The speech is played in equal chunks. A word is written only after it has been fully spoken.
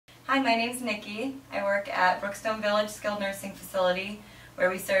Hi, my name's Nikki. I work at Brookstone Village Skilled Nursing Facility, where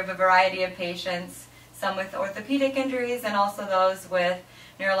we serve a variety of patients, some with orthopedic injuries and also those with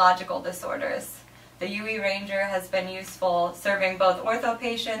neurological disorders. The UE Ranger has been useful serving both ortho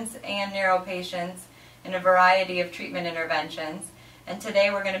patients and neuro patients in a variety of treatment interventions. And today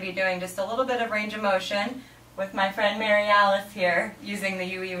we're going to be doing just a little bit of range of motion with my friend Mary Alice here using the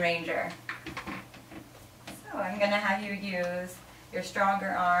UE Ranger. So I'm going to have you use your stronger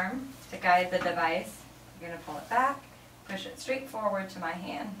arm to guide the device. You're going to pull it back, push it straight forward to my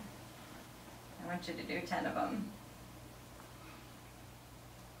hand. I want you to do 10 of them.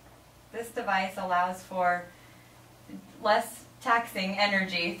 This device allows for less taxing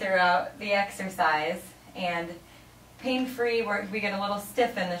energy throughout the exercise, and pain-free, we get a little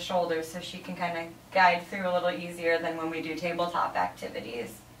stiff in the shoulders so she can kind of guide through a little easier than when we do tabletop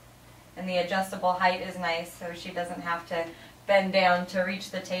activities. And the adjustable height is nice so she doesn't have to bend down to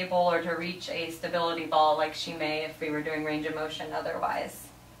reach the table or to reach a stability ball like she may if we were doing range of motion otherwise.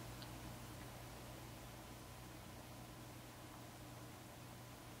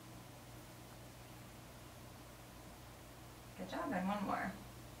 Good job, and one more.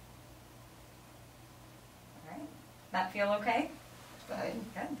 Alright, that feel okay? Fine.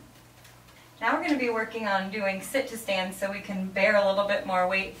 Good. Now we're going to be working on doing sit to stand so we can bear a little bit more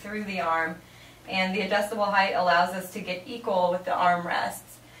weight through the arm. And the adjustable height allows us to get equal with the arm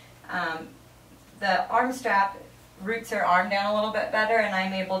rests. The arm strap roots her arm down a little bit better, and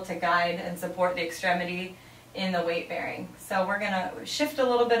I'm able to guide and support the extremity in the weight bearing. So we're going to shift a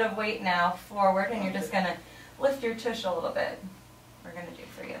little bit of weight now forward, and you're just going to lift your tush a little bit. We're going to do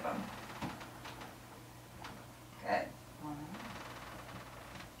 3 of them. Good. 1,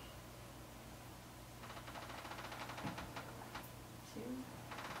 2,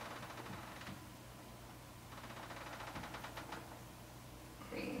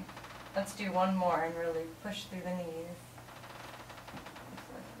 3. Let's do one more and really push through the knees.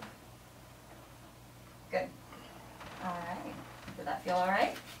 Good. All right. Did that feel all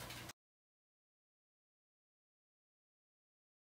right?